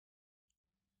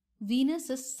Venus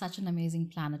is such an amazing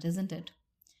planet, isn't it?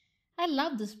 I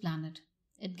love this planet.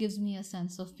 It gives me a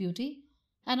sense of beauty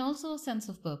and also a sense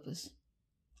of purpose.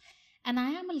 And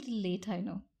I am a little late, I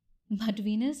know. But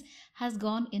Venus has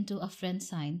gone into a friend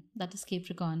sign, that is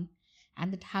Capricorn,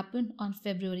 and it happened on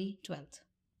February 12th.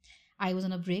 I was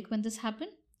on a break when this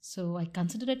happened, so I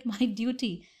consider it my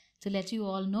duty to let you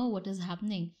all know what is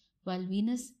happening while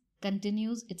Venus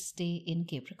continues its stay in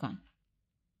Capricorn.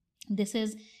 This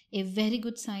is a very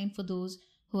good sign for those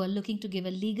who are looking to give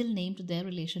a legal name to their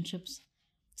relationships.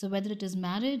 So, whether it is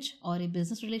marriage or a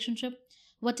business relationship,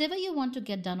 whatever you want to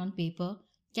get done on paper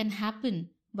can happen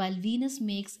while Venus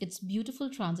makes its beautiful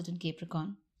transit in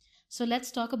Capricorn. So,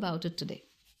 let's talk about it today.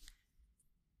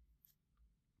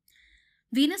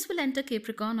 Venus will enter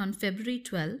Capricorn on February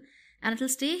 12th and it will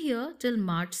stay here till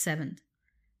March 7th.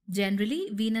 Generally,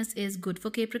 Venus is good for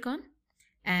Capricorn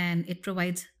and it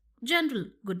provides general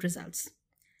good results.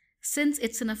 Since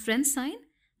it's in a friend sign,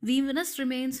 Venus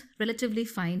remains relatively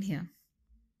fine here.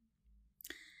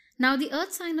 Now, the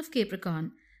earth sign of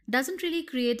Capricorn doesn't really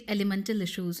create elemental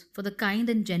issues for the kind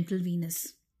and gentle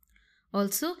Venus.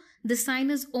 Also, this sign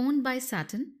is owned by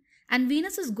Saturn and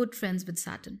Venus is good friends with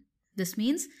Saturn. This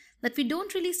means that we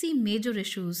don't really see major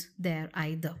issues there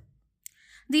either.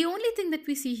 The only thing that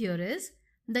we see here is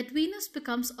that Venus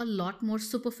becomes a lot more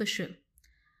superficial.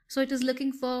 So it is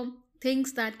looking for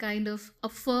things that kind of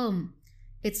affirm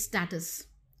its status.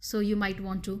 So you might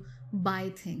want to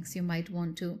buy things, you might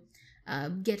want to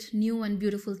get new and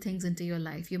beautiful things into your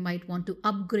life. You might want to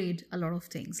upgrade a lot of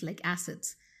things like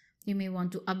assets. You may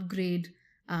want to upgrade,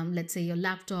 let's say, your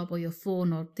laptop or your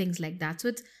phone or things like that. So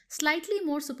it's slightly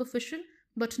more superficial,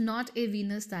 but not a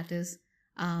Venus that is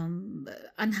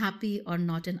unhappy or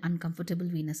not an uncomfortable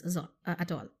Venus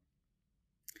at all.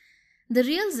 The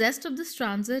real zest of this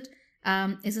transit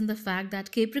is in the fact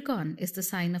that Capricorn is the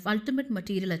sign of ultimate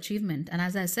material achievement. And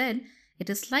as I said, it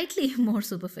is slightly more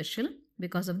superficial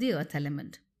because of the earth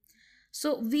element.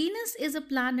 So Venus is a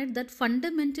planet that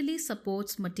fundamentally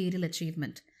supports material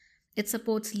achievement. It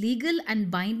supports legal and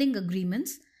binding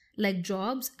agreements like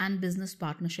jobs and business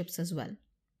partnerships as well.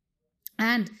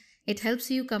 And it helps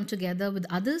you come together with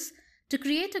others to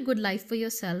create a good life for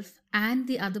yourself and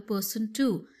the other person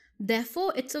too.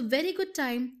 Therefore, it's a very good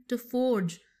time to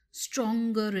forge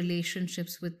stronger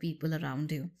relationships with people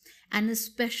around you. And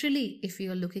especially if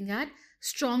you're looking at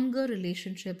stronger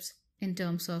relationships in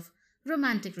terms of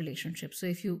romantic relationships. So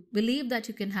if you believe that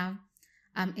you can have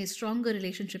a stronger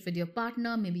relationship with your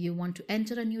partner, maybe you want to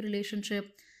enter a new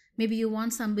relationship, maybe you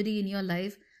want somebody in your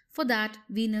life, for that,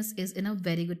 Venus is in a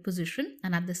very good position.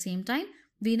 And at the same time,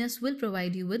 Venus will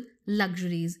provide you with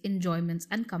luxuries, enjoyments,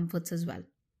 and comforts as well.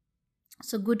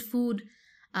 So good food,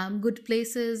 good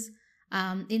places,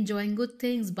 enjoying good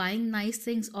things, buying nice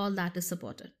things, all that is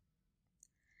supported.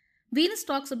 Venus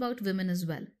talks about women as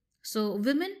well. So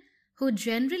women who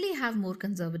generally have more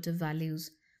conservative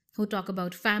values, who talk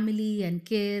about family and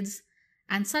kids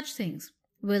and such things,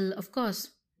 will of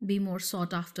course be more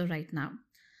sought after right now.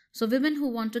 So women who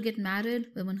want to get married,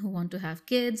 women who want to have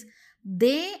kids,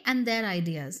 they and their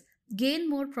ideas gain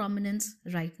more prominence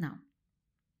right now.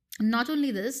 Not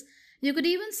only this, you could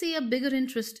even see a bigger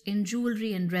interest in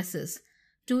jewelry and dresses,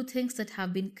 two things that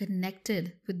have been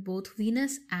connected with both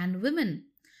Venus and women.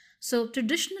 So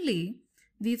traditionally,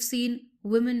 we've seen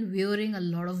women wearing a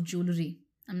lot of jewelry.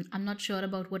 I'm not sure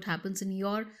about what happens in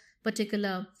your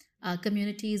particular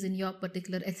communities, in your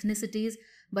particular ethnicities,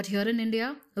 but here in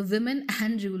India, women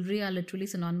and jewelry are literally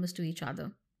synonymous to each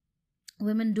other.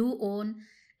 Women do own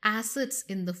assets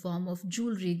in the form of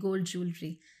jewelry, gold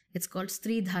jewelry. It's called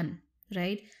Stridhan,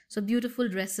 right? So beautiful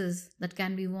dresses that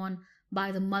can be worn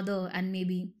by the mother and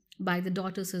maybe by the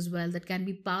daughters as well, that can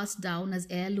be passed down as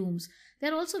heirlooms.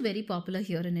 They're also very popular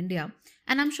here in India.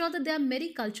 And I'm sure that there are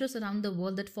many cultures around the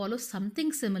world that follow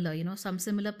something similar, some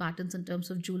similar patterns in terms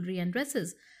of jewelry and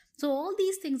dresses. So all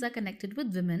these things are connected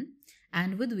with women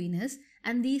and with Venus,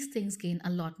 and these things gain a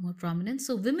lot more prominence.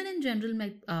 So women in general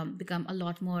might become a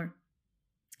lot more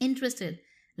interested,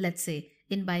 let's say,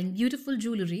 in buying beautiful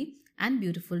jewelry and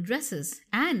beautiful dresses.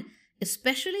 And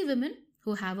especially women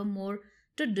who have a more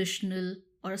traditional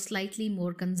or a slightly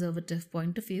more conservative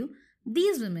point of view,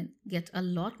 these women get a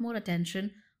lot more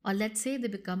attention, or let's say they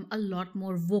become a lot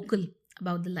more vocal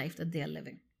about the life that they are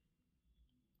living.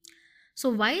 So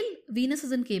while Venus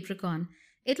is in Capricorn,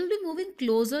 it will be moving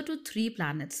closer to three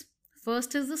planets.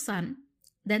 First is the Sun,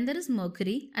 then there is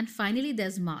Mercury, and finally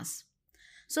there's Mars.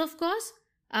 So of course,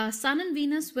 Sun and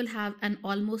Venus will have an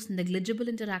almost negligible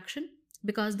interaction,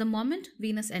 because the moment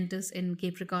Venus enters in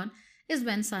Capricorn is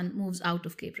when Sun moves out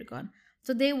of Capricorn.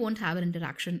 So they won't have an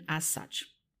interaction as such.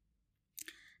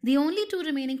 The only two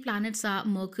remaining planets are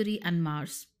Mercury and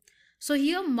Mars. So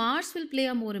here Mars will play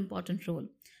a more important role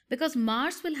because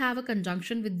Mars will have a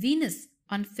conjunction with Venus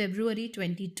on February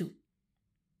 22.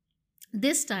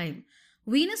 This time,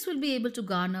 Venus will be able to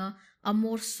garner a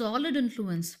more solid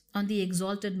influence on the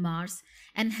exalted Mars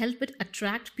and help it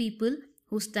attract people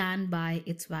who stand by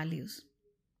its values.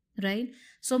 Right?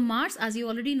 So, Mars, as you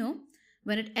already know,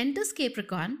 when it enters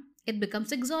Capricorn, it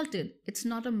becomes exalted. It's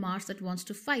not a Mars that wants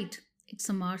to fight, it's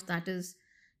a Mars that is,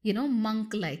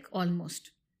 monk like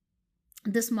almost.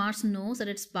 This Mars knows that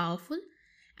it's powerful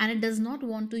and it does not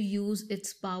want to use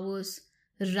its powers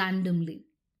randomly.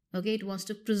 Okay, it wants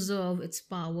to preserve its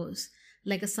powers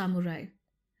like a samurai,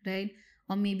 right?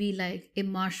 Or maybe like a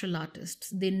martial artist.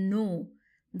 They know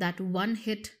that one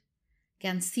hit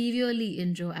can severely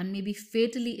injure and maybe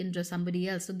fatally injure somebody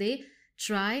else. So they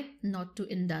try not to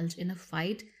indulge in a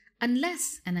fight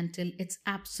unless and until it's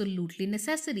absolutely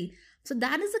necessary. So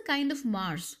that is the kind of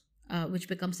Mars which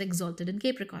becomes exalted in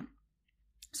Capricorn.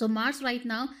 So Mars right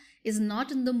now is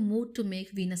not in the mood to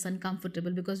make Venus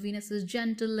uncomfortable because Venus is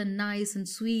gentle and nice and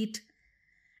sweet.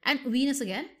 And Venus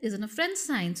again is in a friend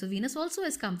sign, so Venus also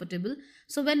is comfortable.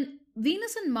 So when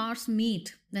Venus and Mars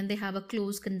meet, when they have a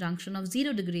close conjunction of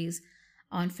 0 degrees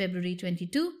on February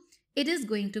 22, it is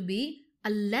going to be a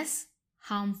less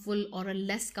harmful or a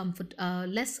less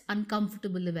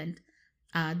uncomfortable event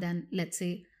than, let's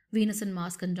say, Venus and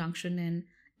Mars conjunction in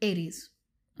Aries,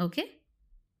 okay,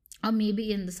 or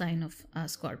maybe in the sign of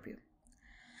Scorpio.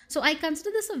 So I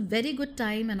consider this a very good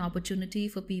time and opportunity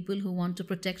for people who want to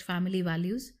protect family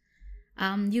values.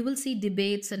 You will see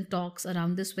debates and talks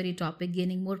around this very topic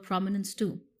gaining more prominence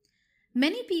too.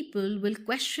 Many people will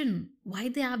question why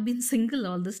they have been single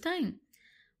all this time.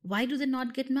 Why do they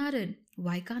not get married?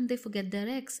 Why can't they forget their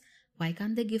ex? Why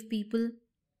can't they give people,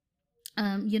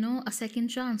 a second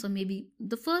chance or maybe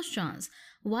the first chance?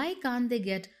 Why can't they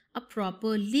get a proper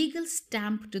legal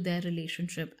stamp to their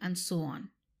relationship and so on?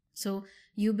 So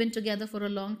you've been together for a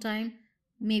long time.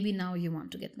 Maybe now you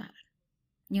want to get married.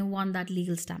 You want that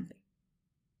legal stamping.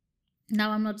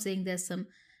 Now, I'm not saying there's some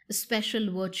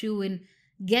special virtue in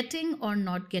getting or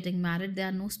not getting married. There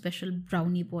are no special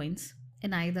brownie points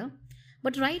in either.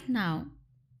 But right now,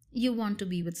 you want to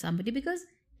be with somebody because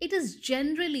it is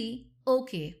generally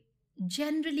okay,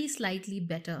 generally slightly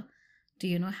better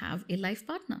to, have a life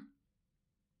partner.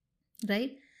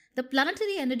 Right? The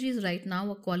planetary energies right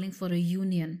now are calling for a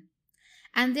union.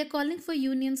 And they're calling for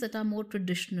unions that are more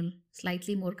traditional,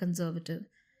 slightly more conservative.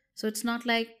 So it's not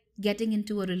like getting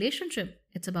into a relationship,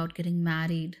 it's about getting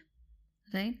married,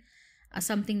 right?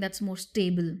 Something that's more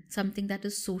stable, something that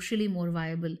is socially more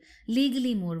viable,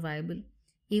 legally more viable.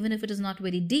 Even if it is not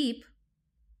very deep,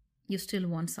 you still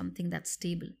want something that's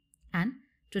stable and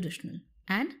traditional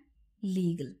and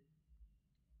legal.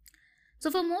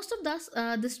 So for most of us,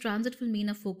 this transit will mean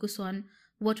a focus on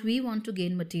what we want to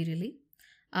gain materially.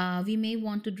 We may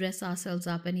want to dress ourselves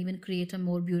up and even create a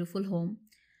more beautiful home.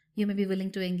 You may be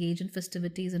willing to engage in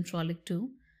festivities and frolic too,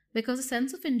 because a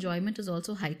sense of enjoyment is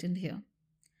also heightened here.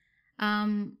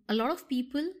 A lot of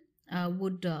people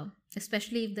would,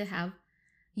 especially if they have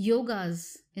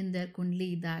yogas in their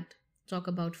kundli that talk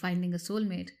about finding a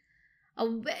soulmate, a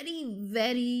very,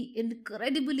 very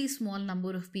incredibly small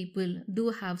number of people do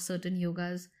have certain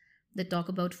yogas that talk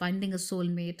about finding a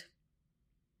soulmate.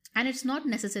 And it's not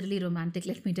necessarily romantic,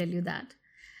 let me tell you that.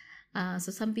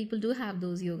 So some people do have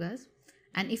those yogas.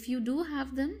 And if you do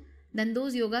have them, then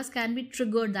those yogas can be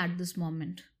triggered at this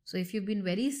moment. So if you've been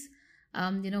very,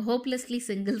 hopelessly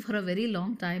single for a very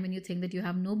long time and you think that you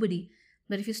have nobody,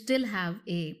 but if you still have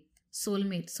a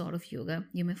soulmate sort of yoga,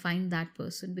 you may find that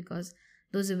person because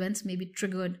those events may be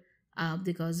triggered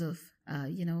because of,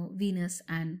 Venus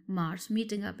and Mars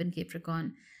meeting up in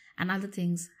Capricorn and other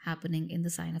things happening in the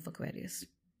sign of Aquarius.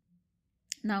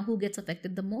 Now, who gets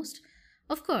affected the most?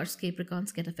 Of course,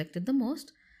 Capricorns get affected the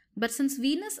most. But since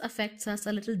Venus affects us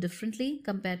a little differently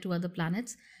compared to other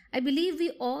planets, I believe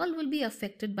we all will be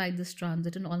affected by this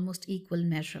transit in almost equal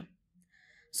measure.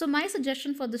 So my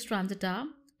suggestion for this transit are,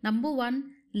 number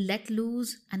one, let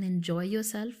loose and enjoy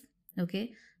yourself.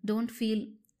 Okay? Don't feel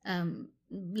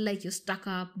like you're stuck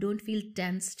up. Don't feel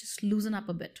tense. Just loosen up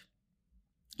a bit.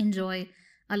 Enjoy.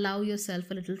 Allow yourself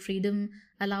a little freedom.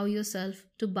 Allow yourself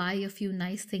to buy a few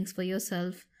nice things for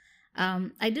yourself.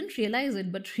 I didn't realize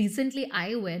it, but recently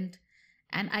I went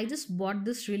and I just bought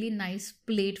this really nice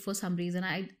plate for some reason.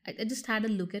 I just had a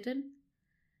look at it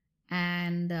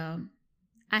and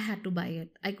I had to buy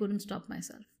it. I couldn't stop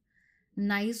myself.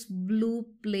 Nice blue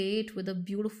plate with a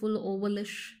beautiful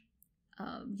ovalish,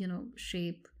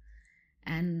 shape.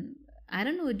 And I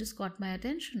don't know, it just caught my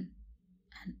attention.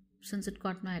 And since it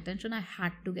caught my attention, I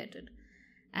had to get it.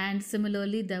 And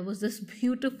similarly, there was this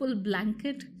beautiful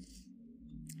blanket.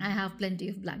 I have plenty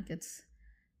of blankets,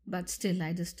 but still,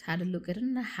 I just had a look at it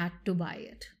and I had to buy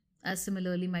it. As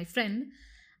similarly, my friend,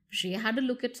 she had a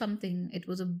look at something. It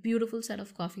was a beautiful set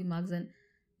of coffee mugs and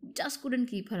just couldn't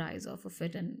keep her eyes off of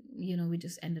it. And, we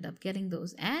just ended up getting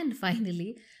those. And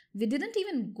finally, we didn't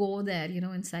even go there,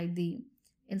 inside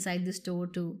the store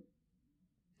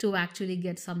to actually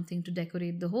get something to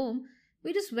decorate the home.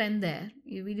 We just went there.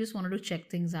 We just wanted to check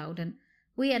things out. And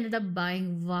we ended up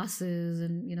buying vases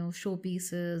and,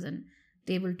 showpieces and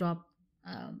tabletop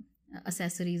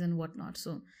accessories and whatnot.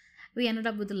 So we ended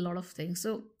up with a lot of things.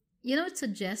 So, it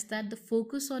suggests that the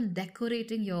focus on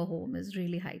decorating your home is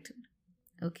really heightened.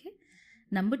 Okay.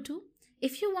 Number 2,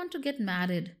 if you want to get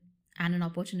married and an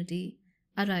opportunity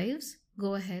arrives,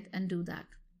 go ahead and do that.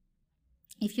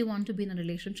 If you want to be in a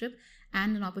relationship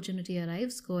and an opportunity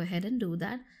arrives, go ahead and do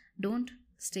that. Don't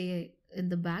stay in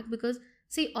the back, because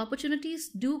see, opportunities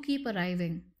do keep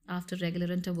arriving after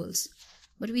regular intervals,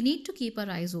 but we need to keep our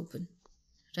eyes open,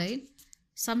 right?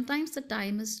 Sometimes the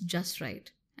time is just right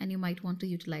and you might want to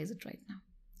utilize it right now.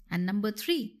 And number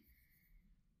 3,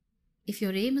 if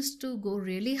your aim is to go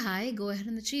really high, go ahead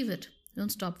and achieve it.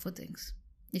 Don't stop for things.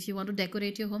 If you want to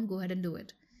decorate your home, go ahead and do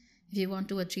it. If you want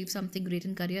to achieve something great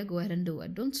in career, go ahead and do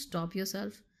it. Don't stop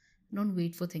yourself. Don't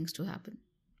wait for things to happen,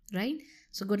 right?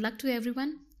 So good luck to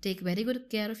everyone. Take very good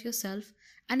care of yourself.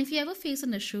 And if you ever face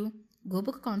an issue, go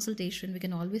book a consultation. We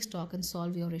can always talk and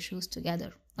solve your issues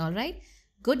together. All right?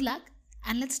 Good luck.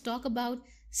 And let's talk about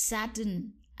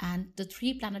Saturn and the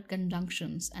 3 planet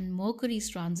conjunctions and Mercury's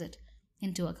transit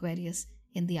into Aquarius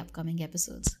in the upcoming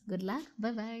episodes. Good luck.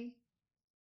 Bye-bye.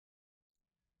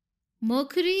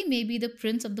 Mercury may be the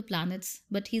prince of the planets,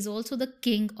 but he's also the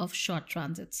king of short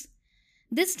transits.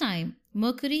 This time,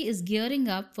 Mercury is gearing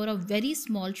up for a very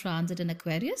small transit in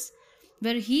Aquarius,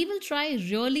 where he will try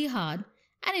really hard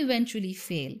and eventually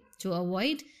fail to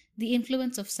avoid the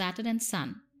influence of Saturn and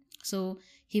Sun. So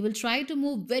he will try to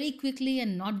move very quickly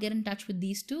and not get in touch with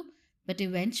these two, but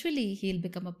eventually he'll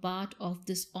become a part of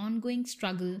this ongoing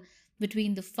struggle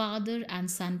between the father and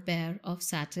son pair of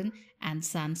Saturn and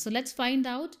Sun. So let's find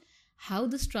out how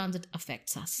this transit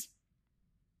affects us.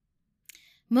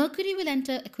 Mercury will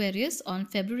enter Aquarius on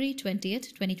February 20th,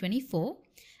 2024,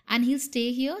 and he'll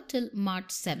stay here till March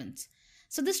 7th.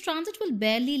 So this transit will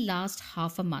barely last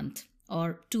half a month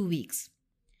or 2 weeks.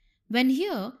 When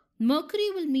here,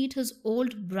 Mercury will meet his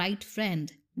old bright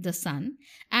friend, the Sun,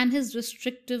 and his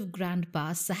restrictive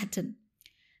grandpa, Saturn.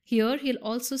 Here, he'll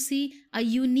also see a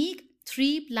unique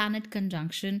 3-planet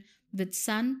conjunction with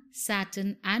Sun,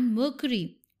 Saturn, and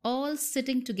Mercury all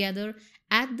sitting together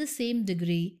at the same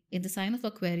degree in the sign of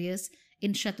Aquarius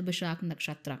in Shatabhishak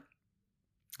Nakshatra.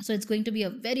 So it's going to be a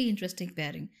very interesting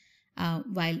pairing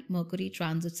while Mercury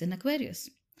transits in Aquarius.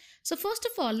 So first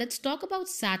of all, let's talk about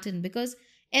Saturn, because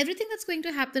everything that's going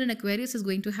to happen in Aquarius is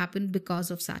going to happen because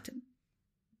of Saturn.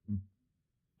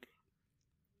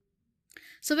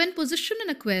 So when positioned in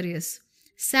Aquarius,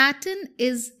 Saturn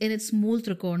is in its Mool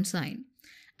Trikona sign.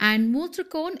 And Mool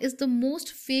Trikona is the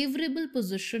most favorable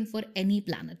position for any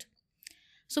planet.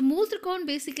 So Mool Trikona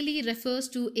basically refers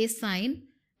to a sign,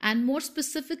 and more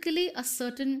specifically a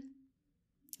certain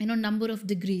number of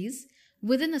degrees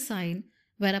within a sign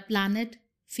where a planet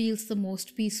feels the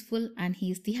most peaceful and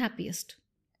he is the happiest.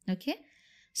 Okay,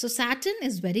 so Saturn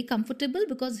is very comfortable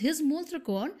because his Mool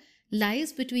Trikona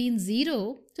lies between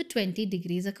 0 to 20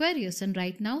 degrees Aquarius, and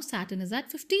right now Saturn is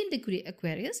at 15 degree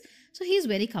Aquarius, so he is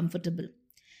very comfortable.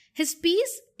 His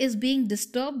peace is being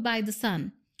disturbed by the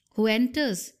Sun, who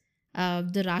enters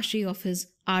the Rashi of his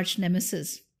arch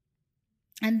nemesis.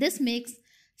 And this makes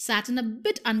Saturn a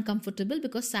bit uncomfortable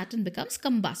because Saturn becomes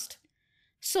combust.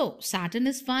 So Saturn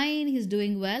is fine, he's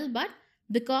doing well, but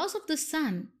because of the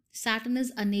Sun, Saturn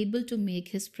is unable to make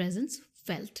his presence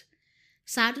felt.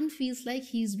 Saturn feels like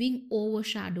he's being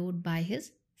overshadowed by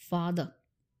his father.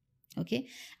 Okay,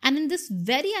 and in this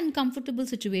very uncomfortable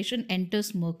situation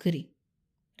enters Mercury.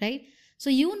 Right?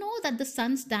 So you know that the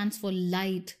Sun stands for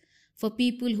light, for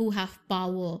people who have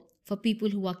power, for people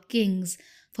who are kings,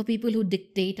 for people who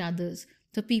dictate others,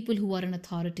 for people who are in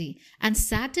authority. And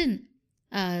Saturn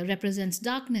represents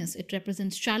darkness, it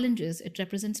represents challenges, it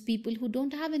represents people who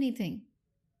don't have anything.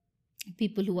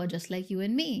 People who are just like you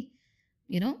and me,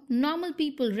 normal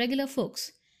people, regular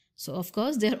folks. So of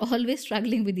course, they're always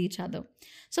struggling with each other.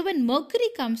 So when Mercury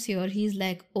comes here, he's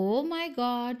like, oh my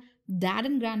God, Dad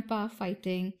and Grandpa are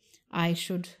fighting. I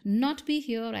should not be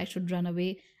here. I should run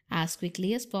away as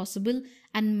quickly as possible.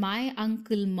 And my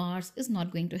uncle Mars is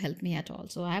not going to help me at all.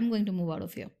 So I'm going to move out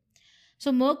of here.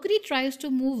 So Mercury tries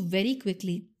to move very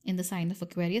quickly in the sign of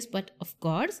Aquarius, but of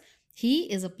course, he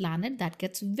is a planet that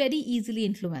gets very easily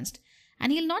influenced,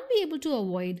 and he'll not be able to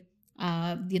avoid,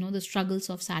 the struggles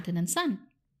of Saturn and Sun.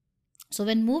 So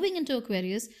when moving into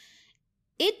Aquarius,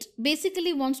 it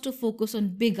basically wants to focus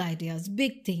on big ideas,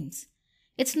 big things.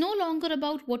 It's no longer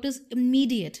about what is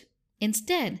immediate.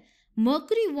 Instead,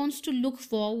 Mercury wants to look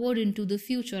forward into the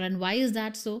future. And why is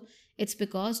that so? It's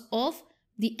because of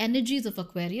the energies of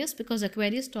Aquarius, because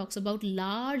Aquarius talks about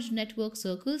large network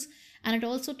circles, and it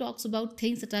also talks about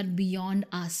things that are beyond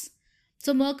us.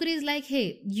 So Mercury is like,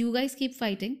 hey, you guys keep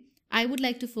fighting. I would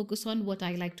like to focus on what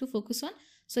I like to focus on.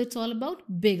 So it's all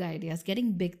about big ideas,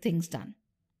 getting big things done.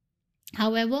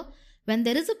 However, when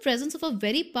there is a presence of a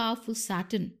very powerful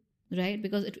Saturn, right,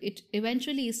 because it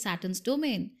eventually is Saturn's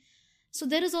domain, so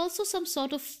there is also some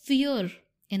sort of fear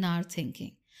in our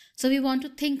thinking. So we want to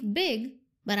think big,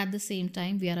 but at the same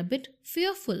time, we are a bit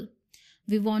fearful.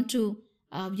 We want to,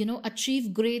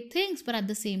 achieve great things, but at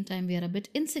the same time, we are a bit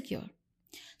insecure.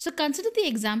 So consider the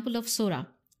example of Sora,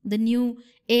 the new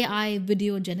AI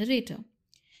video generator.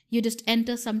 You just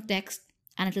enter some text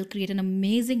and it will create an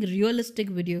amazing realistic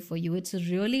video for you. It's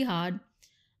really hard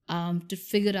to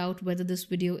figure out whether this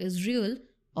video is real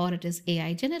or it is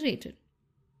AI generated.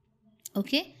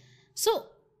 Okay, so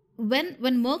when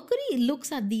Mercury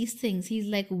looks at these things, he's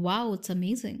like, wow, it's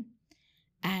amazing.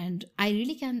 And I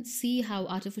really can see how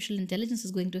artificial intelligence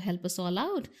is going to help us all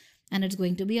out. And it's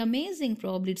going to be amazing.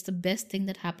 Probably it's the best thing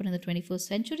that happened in the 21st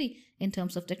century in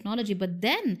terms of technology. But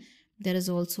then there is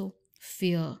also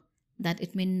fear that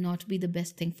it may not be the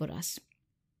best thing for us.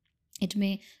 It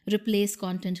may replace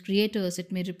content creators.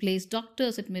 It may replace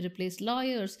doctors. It may replace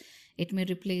lawyers. It may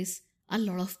replace a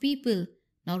lot of people.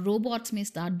 Now robots may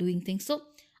start doing things. So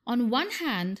on one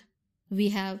hand, we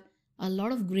have a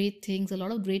lot of great things, a lot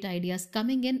of great ideas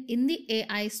coming in the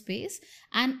AI space.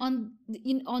 And on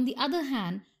the other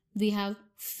hand, we have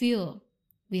fear,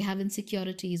 we have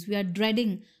insecurities, we are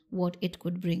dreading what it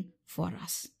could bring for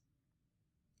us.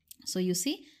 So you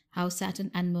see how Saturn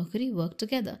and Mercury work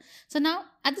together. So now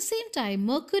at the same time,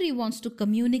 Mercury wants to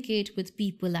communicate with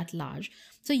people at large.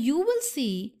 So you will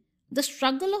see the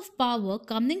struggle of power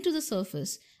coming to the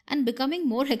surface and becoming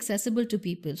more accessible to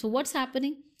people. So what's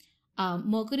happening?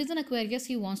 Mercury is in Aquarius.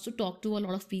 He wants to talk to a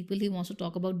lot of people. He wants to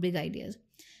talk about big ideas.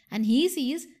 And he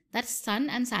sees that Sun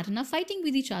and Saturn are fighting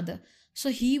with each other. So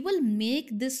he will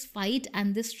make this fight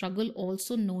and this struggle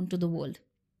also known to the world.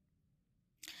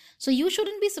 So you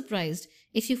shouldn't be surprised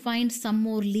if you find some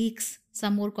more leaks,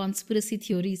 some more conspiracy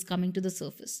theories coming to the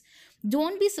surface.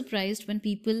 Don't be surprised when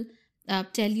people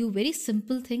tell you very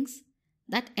simple things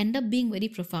that end up being very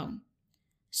profound.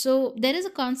 So there is a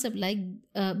concept like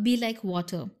be like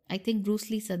water. I think Bruce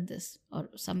Lee said this, or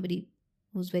somebody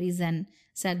who's very Zen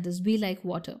said this, be like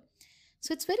water.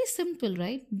 So it's very simple,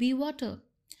 right? Be water.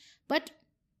 But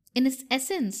in its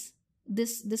essence,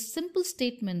 this simple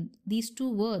statement, these two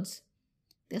words,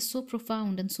 they're so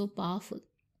profound and so powerful.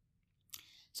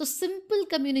 So simple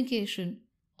communication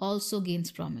also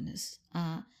gains prominence.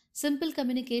 Simple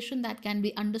communication that can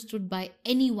be understood by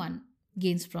anyone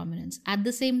gains prominence. At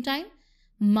the same time,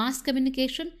 mass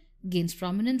communication gains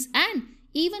prominence, and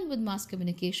even with mass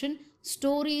communication,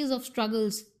 stories of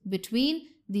struggles between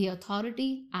the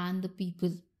authority and the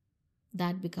people,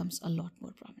 that becomes a lot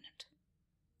more prominent.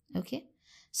 Okay,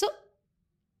 so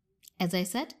as I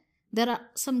said, there are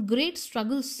some great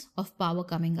struggles of power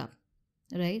coming up,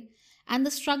 right? And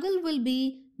the struggle will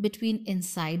be between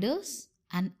insiders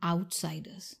and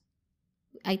outsiders.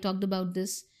 I talked about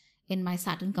this in my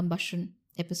Saturn combustion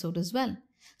episode as well.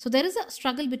 So there is a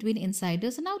struggle between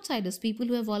insiders and outsiders, people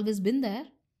who have always been there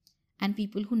and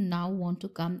people who now want to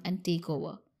come and take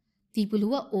over. People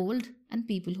who are old and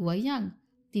people who are young.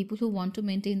 People who want to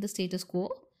maintain the status quo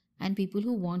and people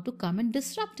who want to come and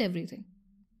disrupt everything.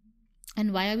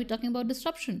 And why are we talking about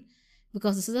disruption?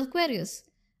 Because this is Aquarius.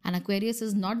 And Aquarius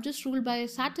is not just ruled by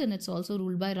Saturn, it's also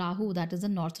ruled by Rahu, that is the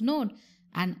North Node.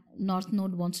 And North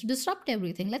Node wants to disrupt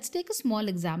everything. Let's take a small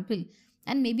example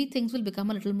and maybe things will become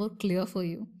a little more clear for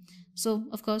you. So,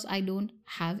 of course, I don't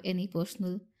have any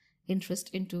personal interest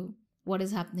into what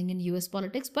is happening in US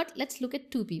politics, but let's look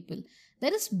at two people.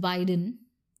 There is Biden,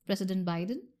 President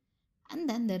Biden, and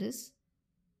then there is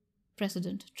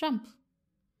President Trump.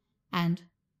 And,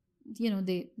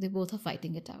 they both are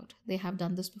fighting it out. They have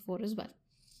done this before as well.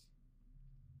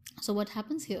 So what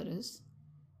happens here is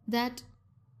that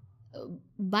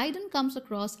Biden comes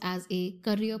across as a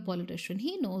career politician.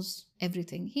 He knows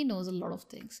everything. He knows a lot of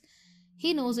things.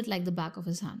 He knows it like the back of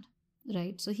his hand,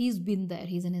 right? So he's been there.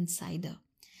 He's an insider.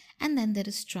 And then there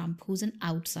is Trump, who's an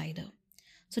outsider.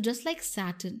 So just like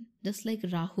Saturn, just like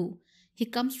Rahu, He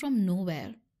comes from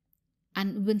nowhere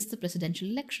and wins the presidential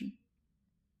election,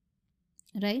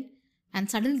 right? And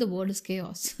suddenly the world is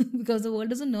chaos because the world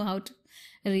doesn't know how to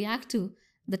react to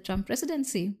the Trump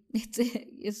presidency.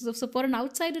 It's so for an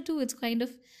outsider too, it's kind of,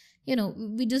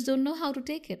 we just don't know how to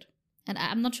take it. And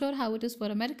I'm not sure how it is for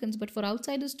Americans, but for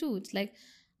outsiders too, it's like,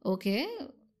 okay,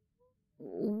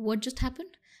 what just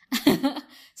happened?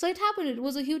 So it happened. It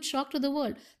was a huge shock to the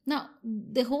world. Now,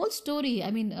 the whole story,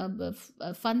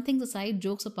 fun things aside,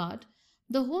 jokes apart,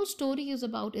 the whole story is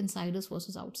about insiders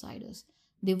versus outsiders.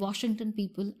 The Washington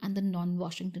people and the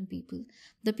non-Washington people.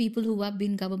 The people who have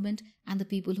been government and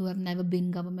the people who have never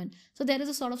been government. So there is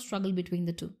a sort of struggle between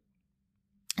the two.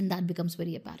 And that becomes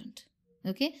very apparent.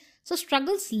 Okay? So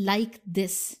struggles like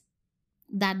this,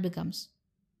 those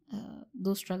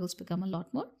struggles become a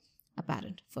lot more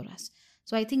apparent for us.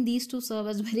 So I think these two serve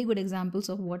as very good examples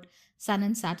of what Sun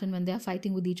and Saturn, when they are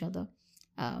fighting with each other,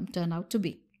 turn out to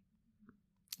be.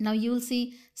 Now you will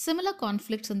see similar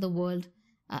conflicts in the world,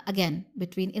 again,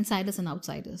 between insiders and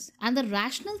outsiders. And the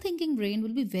rational thinking brain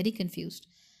will be very confused.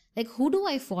 Like, who do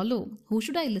I follow? Who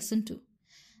should I listen to?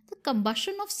 The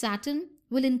combustion of Saturn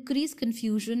will increase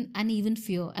confusion and even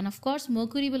fear. And of course,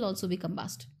 Mercury will also be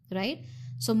combust, right?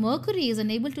 So Mercury is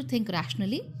unable to think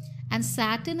rationally, and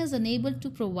Saturn is unable to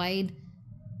provide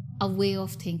a way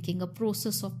of thinking, a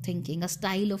process of thinking, a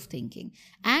style of thinking.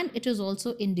 And it is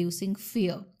also inducing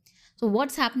fear. So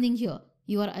what's happening here?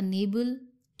 You are unable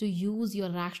to use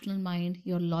your rational mind,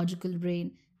 your logical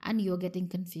brain, and you're getting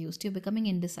confused. You're becoming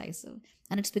indecisive,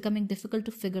 and it's becoming difficult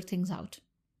to figure things out.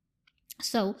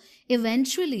 So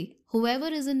eventually, whoever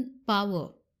is in power,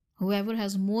 whoever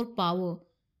has more power,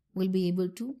 will be able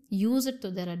to use it to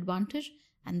their advantage,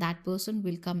 and that person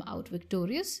will come out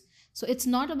victorious. So it's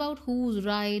not about who's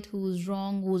right, who's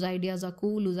wrong, whose ideas are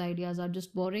cool, whose ideas are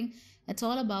just boring. It's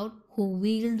all about who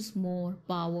wields more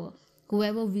power.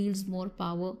 Whoever wields more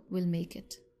power will make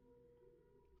it.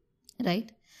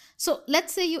 Right? So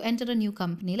let's say you enter a new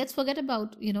company. Let's forget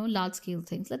about, large scale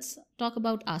things. Let's talk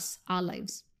about us, our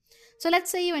lives. So let's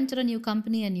say you enter a new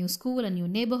company, a new school, a new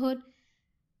neighborhood.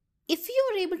 If you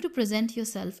are able to present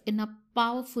yourself in a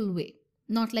powerful way,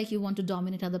 not like you want to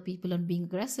dominate other people and being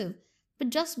aggressive, but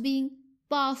just being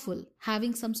powerful,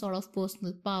 having some sort of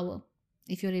personal power.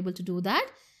 If you're able to do that,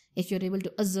 if you're able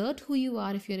to assert who you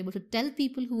are, if you're able to tell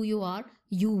people who you are,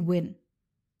 you win.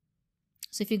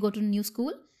 So if you go to a new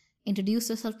school, introduce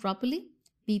yourself properly,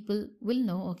 people will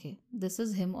know, okay, this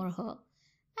is him or her,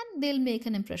 and they'll make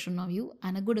an impression of you,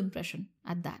 and a good impression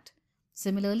at that.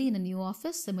 Similarly, in a new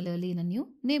office, similarly in a new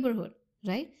neighborhood,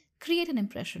 right? Create an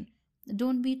impression.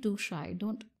 Don't be too shy.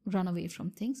 Don't run away from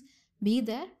things. Be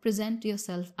there, present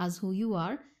yourself as who you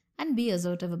are, and be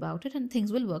assertive about it, and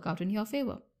things will work out in your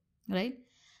favor, right?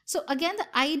 So again,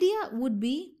 the idea would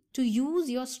be to use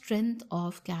your strength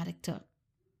of character.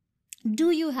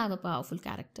 Do you have a powerful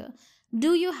character?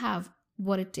 Do you have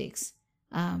what it takes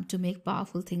to make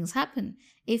powerful things happen?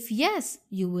 If yes,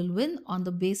 you will win on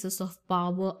the basis of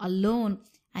power alone,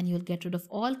 and you'll get rid of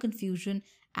all confusion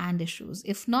and issues.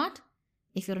 If not,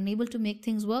 if you're unable to make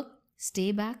things work,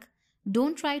 stay back.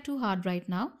 Don't try too hard right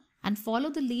now, and follow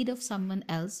the lead of someone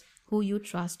else who you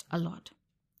trust a lot.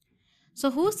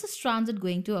 So who's this transit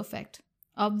going to affect?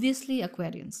 Obviously,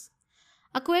 Aquarians.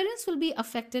 Aquarians will be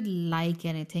affected like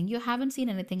anything. You haven't seen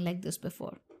anything like this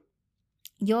before.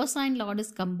 Your sign lord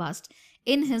is combust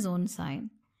in his own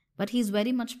sign, but he's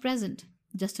very much present,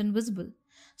 just invisible.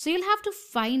 So you'll have to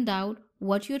find out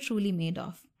what you're truly made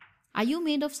of. Are you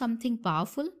made of something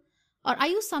powerful, or are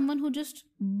you someone who just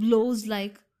blows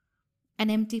like an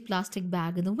empty plastic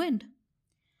bag in the wind?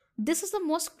 This is the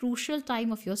most crucial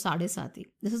time of your Sadesati.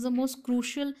 This is the most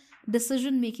crucial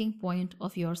decision-making point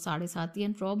of your Sadesati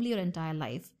and probably your entire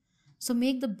life. So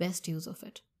make the best use of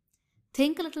it.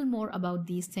 Think a little more about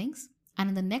these things, and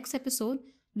in the next episode,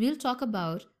 we'll talk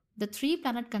about the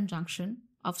 3-planet conjunction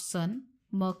of Sun,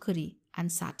 Mercury,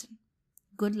 and Saturn.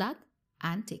 Good luck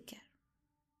and take care.